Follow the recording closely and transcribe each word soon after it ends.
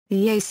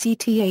The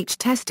ACTH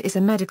test is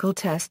a medical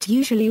test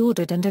usually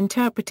ordered and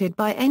interpreted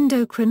by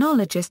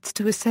endocrinologists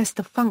to assess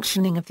the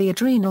functioning of the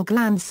adrenal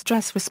gland's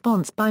stress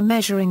response by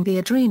measuring the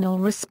adrenal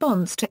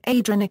response to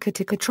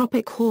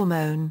adrenocorticotropic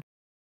hormone.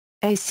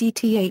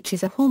 ACTH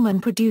is a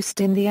hormone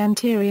produced in the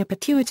anterior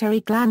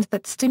pituitary gland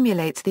that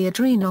stimulates the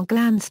adrenal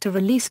glands to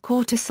release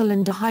cortisol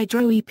and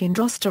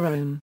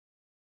dehydroepiandrosterone.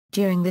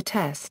 During the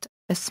test,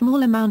 a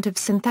small amount of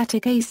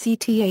synthetic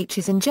ACTH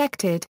is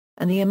injected,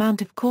 and the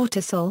amount of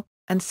cortisol,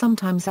 and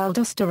sometimes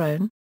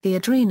aldosterone, the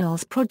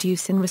adrenals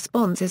produce in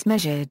response is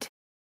measured.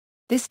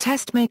 This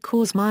test may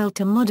cause mild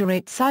to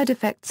moderate side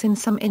effects in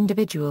some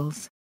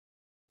individuals.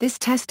 This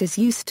test is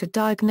used to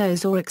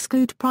diagnose or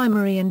exclude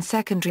primary and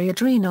secondary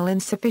adrenal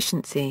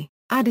insufficiency,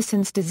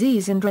 Addison's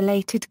disease and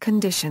related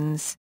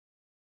conditions.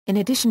 In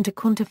addition to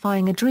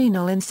quantifying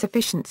adrenal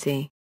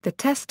insufficiency, the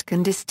test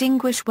can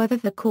distinguish whether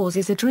the cause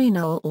is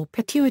adrenal or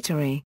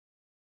pituitary.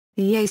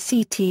 The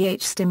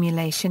ACTH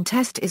stimulation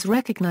test is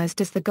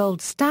recognized as the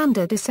gold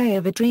standard assay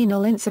of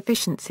adrenal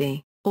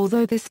insufficiency,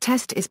 although this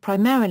test is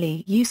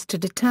primarily used to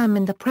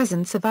determine the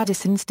presence of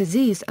Addison's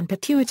disease and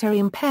pituitary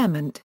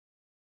impairment.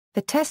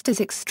 The test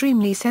is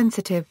extremely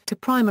sensitive to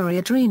primary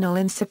adrenal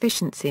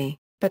insufficiency,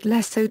 but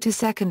less so to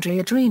secondary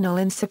adrenal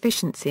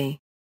insufficiency.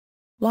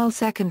 While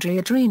secondary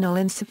adrenal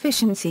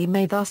insufficiency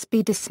may thus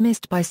be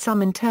dismissed by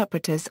some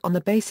interpreters on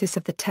the basis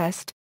of the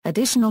test,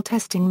 additional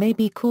testing may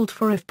be called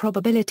for if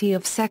probability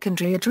of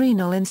secondary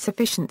adrenal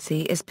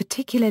insufficiency is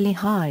particularly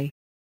high.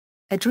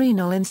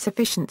 Adrenal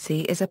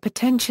insufficiency is a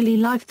potentially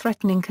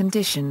life-threatening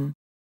condition.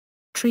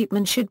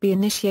 Treatment should be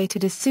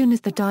initiated as soon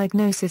as the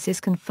diagnosis is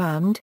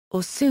confirmed,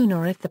 or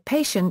sooner if the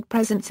patient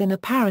presents an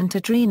apparent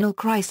adrenal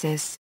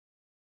crisis.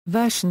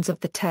 Versions of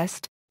the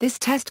test: this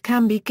test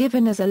can be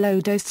given as a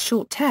low-dose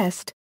short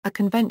test, a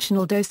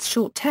conventional dose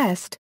short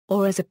test,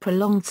 or as a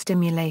prolonged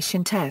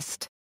stimulation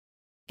test.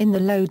 In the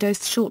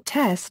low-dose short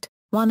test,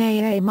 1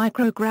 AA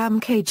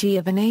microgram kg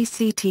of an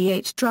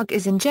ACTH drug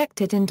is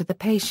injected into the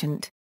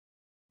patient.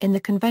 In the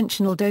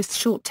conventional dose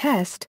short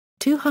test,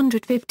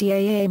 250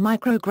 AA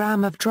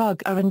microgram of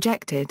drug are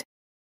injected.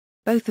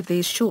 Both of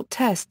these short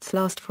tests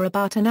last for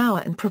about an hour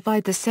and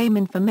provide the same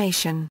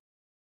information.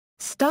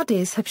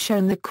 Studies have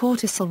shown the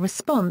cortisol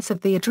response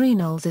of the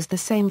adrenals is the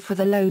same for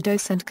the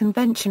low-dose and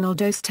conventional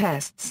dose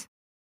tests.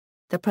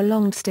 The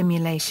prolonged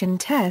stimulation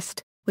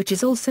test, which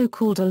is also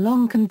called a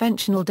long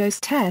conventional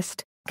dose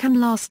test, can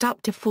last up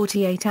to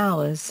 48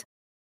 hours.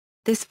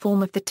 This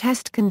form of the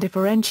test can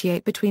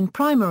differentiate between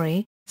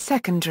primary,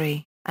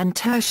 secondary, and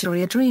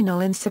tertiary adrenal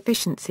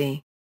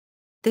insufficiency.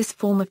 This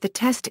form of the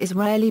test is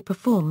rarely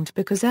performed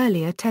because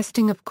earlier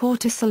testing of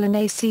cortisol and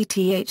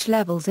ACTH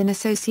levels in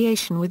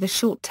association with a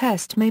short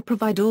test may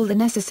provide all the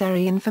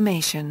necessary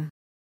information.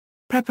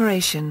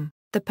 Preparation: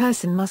 the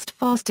person must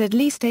fast at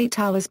least 8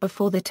 hours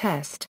before the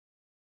test.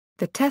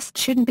 The test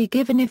shouldn't be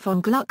given if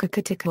on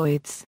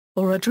glucocorticoids,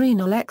 or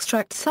adrenal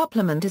extract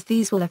supplement, as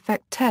these will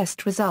affect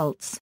test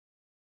results.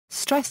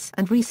 Stress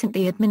and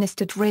recently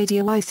administered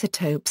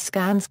radioisotope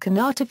scans can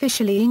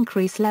artificially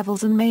increase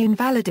levels and may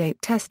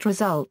invalidate test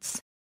results.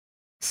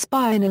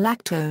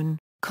 Spironolactone,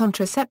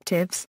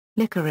 contraceptives,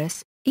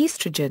 licorice,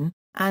 estrogen,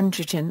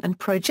 androgen and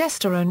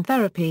progesterone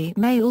therapy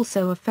may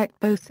also affect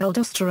both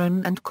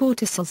aldosterone and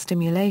cortisol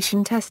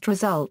stimulation test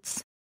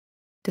results.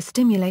 To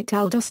stimulate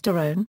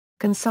aldosterone,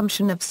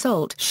 consumption of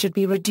salt should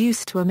be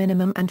reduced to a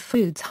minimum and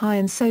foods high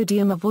in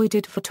sodium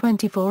avoided for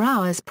 24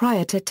 hours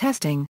prior to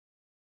testing.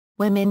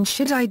 Women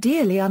should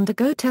ideally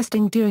undergo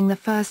testing during the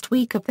first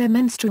week of their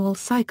menstrual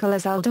cycle,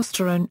 as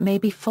aldosterone may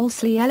be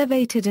falsely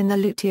elevated in the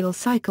luteal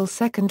cycle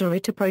secondary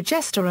to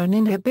progesterone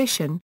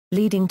inhibition,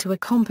 leading to a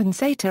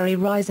compensatory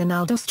rise in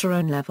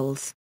aldosterone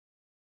levels.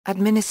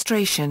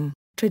 Administration: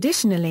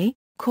 traditionally,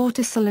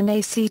 cortisol and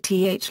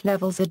ACTH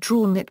levels are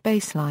drawn at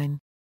baseline.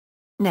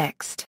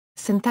 Next,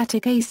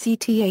 synthetic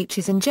ACTH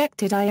is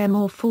injected IM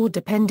or 4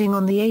 depending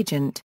on the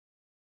agent.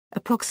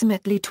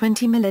 Approximately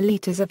 20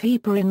 milliliters of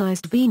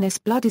heparinized venous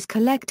blood is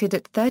collected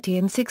at 30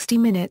 and 60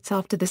 minutes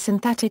after the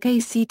synthetic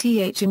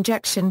ACTH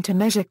injection to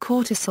measure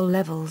cortisol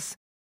levels.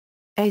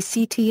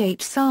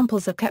 ACTH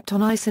samples are kept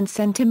on ice and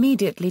sent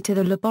immediately to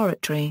the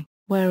laboratory,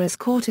 whereas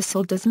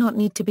cortisol does not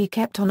need to be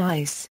kept on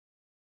ice.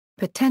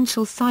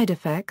 Potential side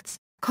effects: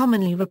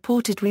 commonly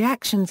reported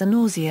reactions are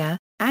nausea,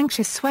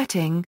 anxious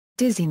sweating,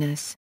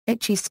 dizziness,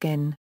 itchy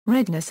skin,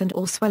 redness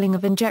and/or swelling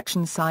of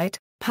injection site,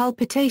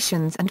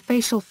 palpitations and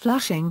facial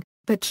flushing,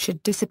 but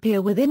should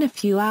disappear within a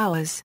few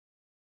hours.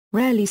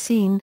 Rarely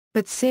seen,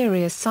 but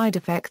serious side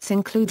effects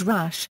include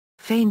rash,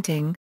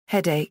 fainting,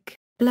 headache,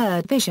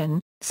 blurred vision,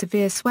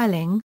 severe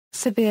swelling,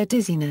 severe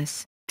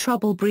dizziness,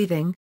 trouble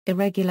breathing,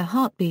 irregular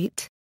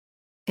heartbeat.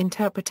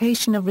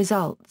 Interpretation of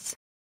results: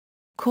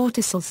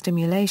 cortisol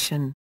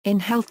stimulation. In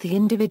healthy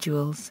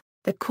individuals,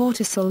 the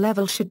cortisol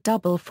level should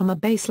double from a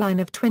baseline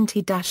of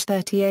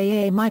 20-30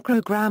 AA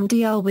microgram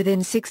DL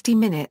within 60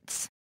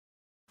 minutes.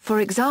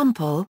 For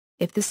example,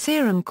 if the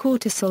serum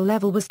cortisol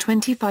level was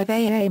 25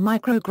 AA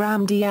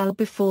microgram DL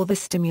before the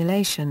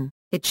stimulation,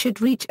 it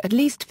should reach at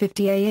least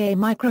 50 AA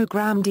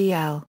microgram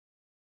DL.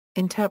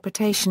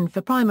 Interpretation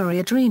for primary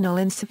adrenal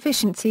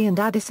insufficiency and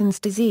Addison's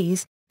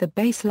disease. The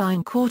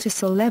baseline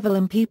cortisol level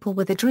in people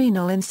with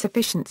adrenal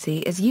insufficiency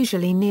is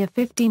usually near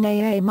 15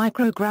 AA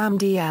microgram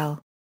DL.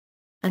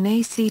 An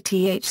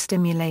ACTH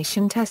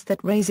stimulation test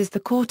that raises the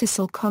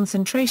cortisol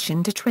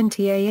concentration to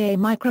 20 AA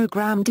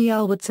microgram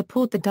DL would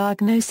support the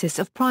diagnosis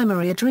of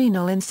primary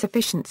adrenal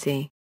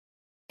insufficiency.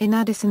 In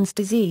Addison's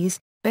disease,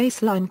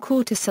 baseline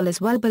cortisol is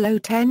well below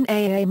 10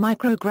 AA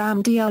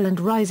microgram DL and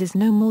rises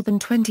no more than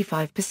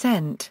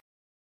 25%.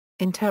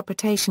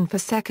 Interpretation for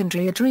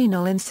secondary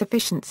adrenal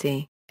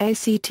insufficiency.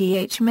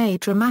 ACTH may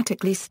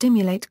dramatically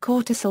stimulate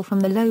cortisol from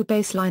the low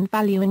baseline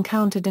value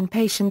encountered in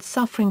patients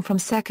suffering from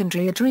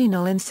secondary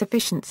adrenal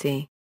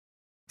insufficiency.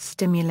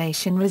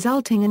 Stimulation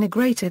resulting in a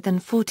greater than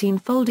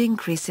 14-fold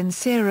increase in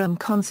serum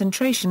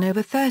concentration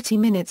over 30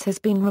 minutes has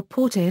been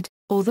reported,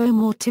 although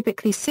more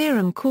typically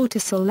serum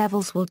cortisol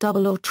levels will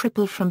double or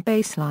triple from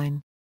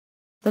baseline.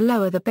 The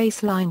lower the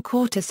baseline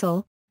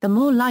cortisol, the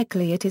more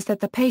likely it is that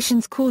the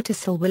patient's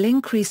cortisol will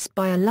increase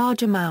by a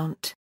large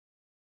amount.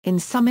 In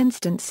some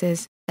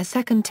instances, a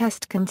second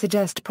test can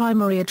suggest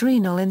primary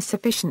adrenal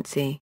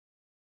insufficiency.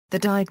 The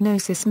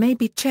diagnosis may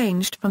be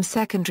changed from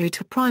secondary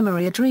to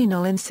primary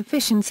adrenal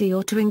insufficiency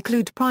or to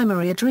include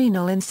primary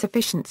adrenal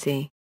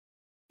insufficiency.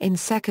 In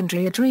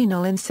secondary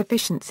adrenal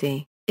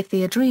insufficiency, if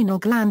the adrenal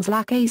glands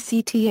lack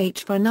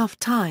ACTH for enough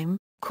time,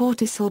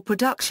 cortisol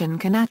production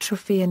can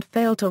atrophy and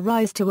fail to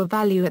rise to a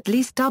value at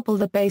least double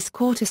the base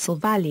cortisol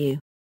value.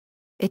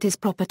 It is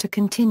proper to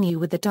continue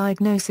with the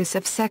diagnosis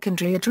of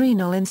secondary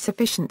adrenal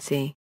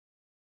insufficiency.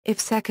 If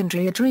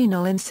secondary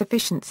adrenal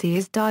insufficiency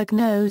is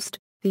diagnosed,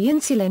 the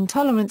insulin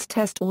tolerance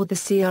test or the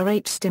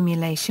CRH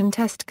stimulation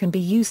test can be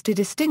used to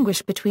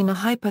distinguish between a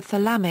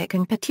hypothalamic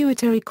and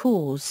pituitary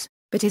cause,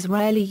 but is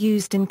rarely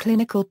used in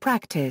clinical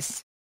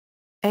practice.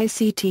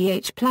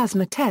 ACTH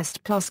plasma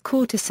test plus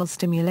cortisol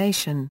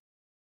stimulation.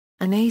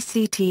 An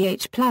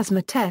ACTH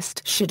plasma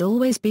test should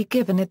always be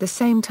given at the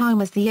same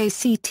time as the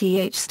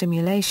ACTH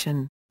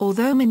stimulation,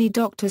 although many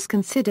doctors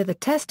consider the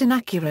test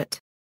inaccurate.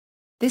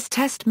 This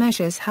test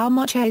measures how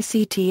much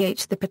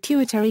ACTH the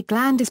pituitary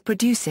gland is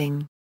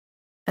producing.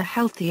 A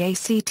healthy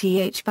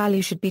ACTH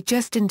value should be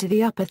just into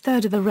the upper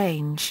third of the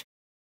range.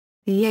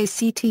 The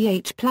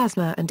ACTH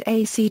plasma and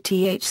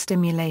ACTH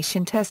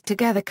stimulation test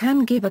together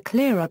can give a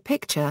clearer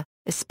picture,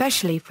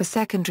 especially for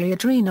secondary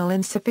adrenal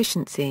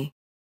insufficiency.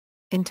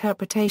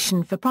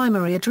 Interpretation for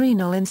primary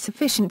adrenal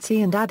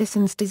insufficiency and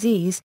Addison's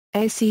disease,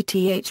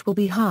 ACTH will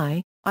be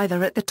high,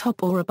 either at the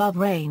top or above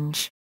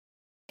range.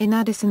 In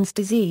Addison's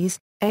disease,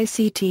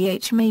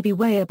 ACTH may be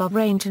way above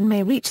range and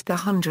may reach the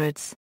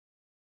hundreds.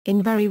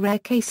 In very rare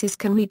cases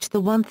can reach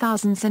the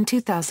 1000s and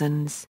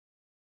 2000s.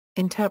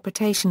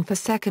 Interpretation for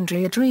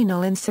secondary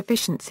adrenal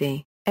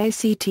insufficiency,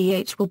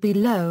 ACTH will be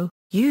low,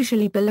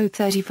 usually below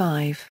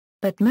 35,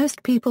 but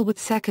most people with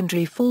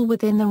secondary fall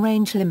within the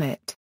range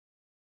limit.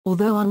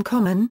 Although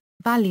uncommon,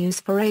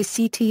 values for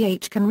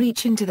ACTH can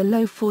reach into the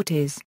low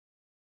 40s.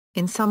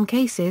 In some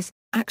cases,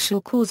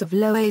 actual cause of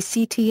low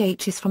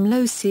ACTH is from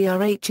low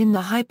CRH in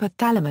the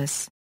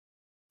hypothalamus.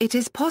 It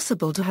is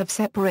possible to have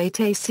separate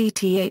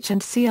ACTH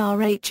and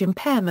CRH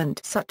impairment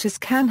such as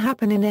can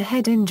happen in a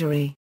head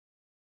injury.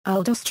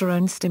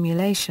 Aldosterone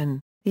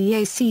stimulation. The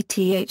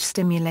ACTH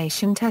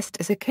stimulation test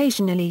is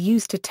occasionally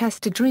used to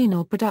test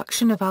adrenal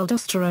production of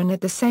aldosterone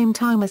at the same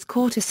time as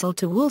cortisol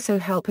to also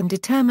help in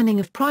determining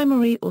if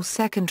primary or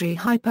secondary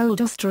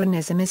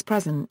hypoaldosteronism is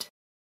present.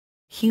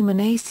 Human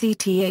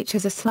ACTH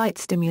has a slight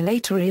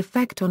stimulatory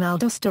effect on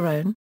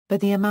aldosterone, but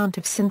the amount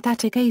of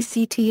synthetic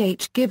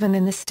ACTH given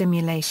in the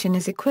stimulation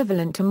is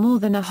equivalent to more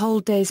than a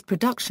whole day's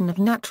production of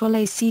natural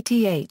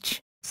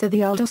ACTH, so the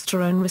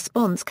aldosterone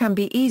response can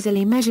be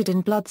easily measured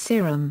in blood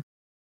serum.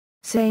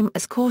 Same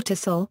as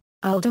cortisol,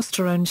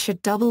 aldosterone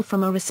should double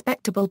from a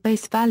respectable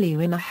base value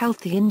in a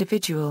healthy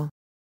individual.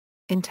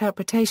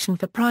 Interpretation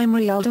for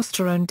primary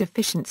aldosterone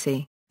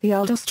deficiency. The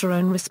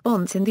aldosterone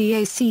response in the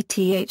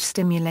ACTH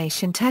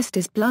stimulation test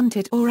is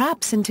blunted or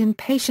absent in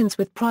patients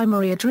with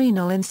primary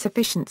adrenal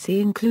insufficiency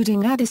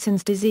including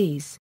Addison's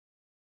disease.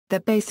 The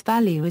base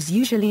value is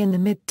usually in the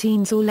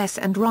mid-teens or less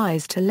and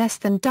rise to less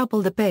than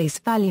double the base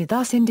value,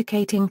 thus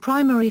indicating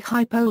primary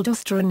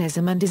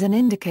hypoaldosteronism and is an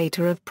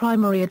indicator of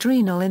primary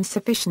adrenal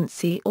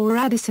insufficiency or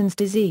Addison's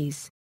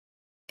disease.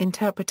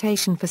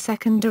 Interpretation for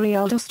secondary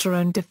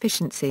aldosterone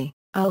deficiency.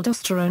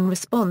 Aldosterone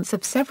response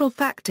of several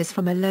factors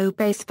from a low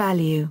base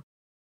value.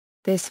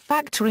 This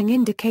factoring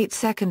indicates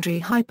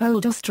secondary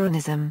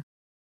hypoaldosteronism.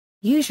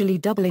 Usually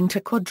doubling to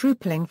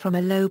quadrupling from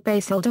a low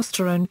base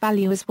aldosterone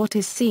value is what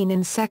is seen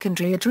in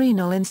secondary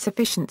adrenal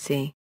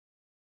insufficiency.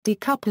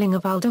 Decoupling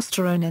of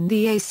aldosterone and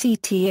the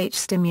ACTH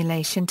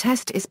stimulation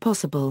test is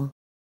possible.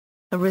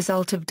 A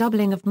result of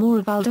doubling of more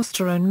of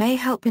aldosterone may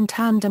help in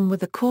tandem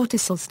with the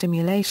cortisol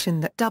stimulation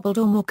that doubled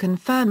or more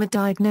confirm a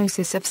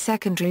diagnosis of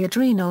secondary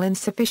adrenal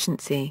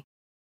insufficiency.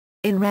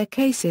 In rare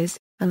cases,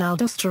 an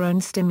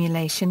aldosterone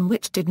stimulation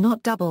which did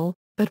not double,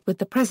 but with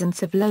the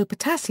presence of low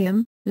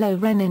potassium, low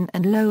renin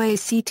and low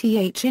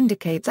ACTH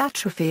indicates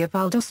atrophy of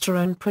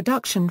aldosterone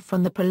production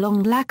from the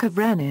prolonged lack of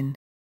renin.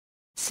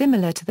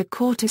 Similar to the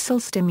cortisol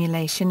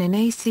stimulation in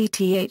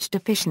ACTH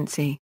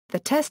deficiency, the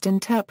test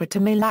interpreter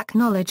may lack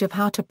knowledge of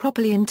how to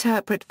properly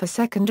interpret for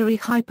secondary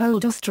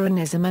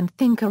hypoaldosteronism and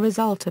think a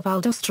result of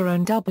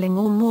aldosterone doubling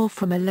or more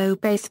from a low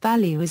base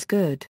value is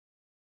good.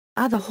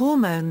 Other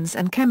hormones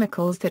and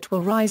chemicals that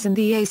will rise in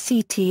the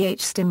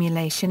ACTH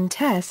stimulation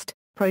test: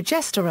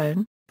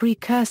 progesterone,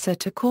 precursor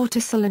to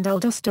cortisol, and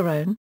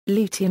aldosterone,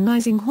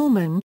 luteinizing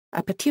hormone,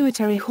 a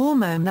pituitary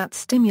hormone that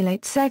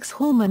stimulates sex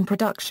hormone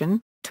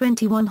production,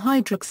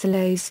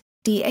 21-hydroxylase,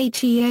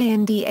 DHEA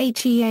and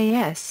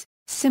DHEAS.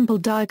 Simple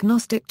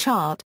diagnostic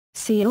chart.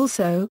 See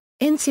also,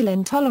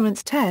 insulin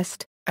tolerance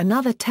test,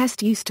 another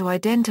test used to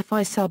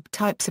identify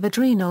subtypes of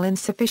adrenal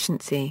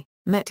insufficiency,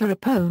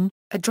 metapone,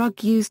 a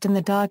drug used in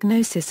the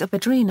diagnosis of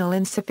adrenal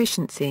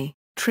insufficiency,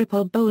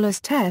 triple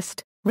bolus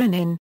test,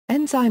 renin,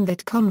 enzyme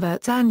that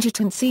converts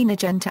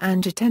angiotensinogen to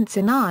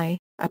angiotensin I,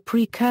 a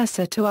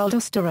precursor to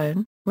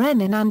aldosterone,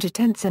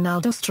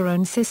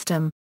 renin-angiotensin-aldosterone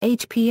system,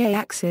 HPA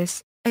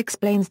axis,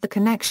 explains the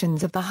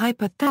connections of the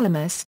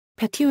hypothalamus,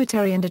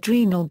 pituitary and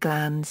adrenal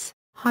glands,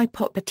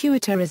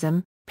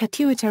 hypopituitarism,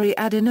 pituitary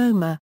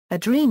adenoma,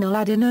 adrenal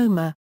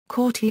adenoma,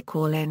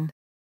 corticoline.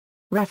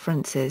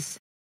 References.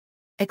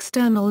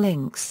 External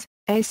links: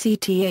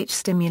 ACTH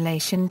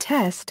stimulation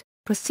test,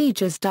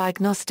 procedures,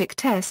 diagnostic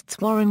tests,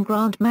 Warren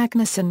Grant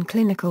Magnuson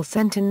Clinical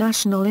Center,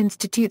 National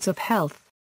Institutes of Health.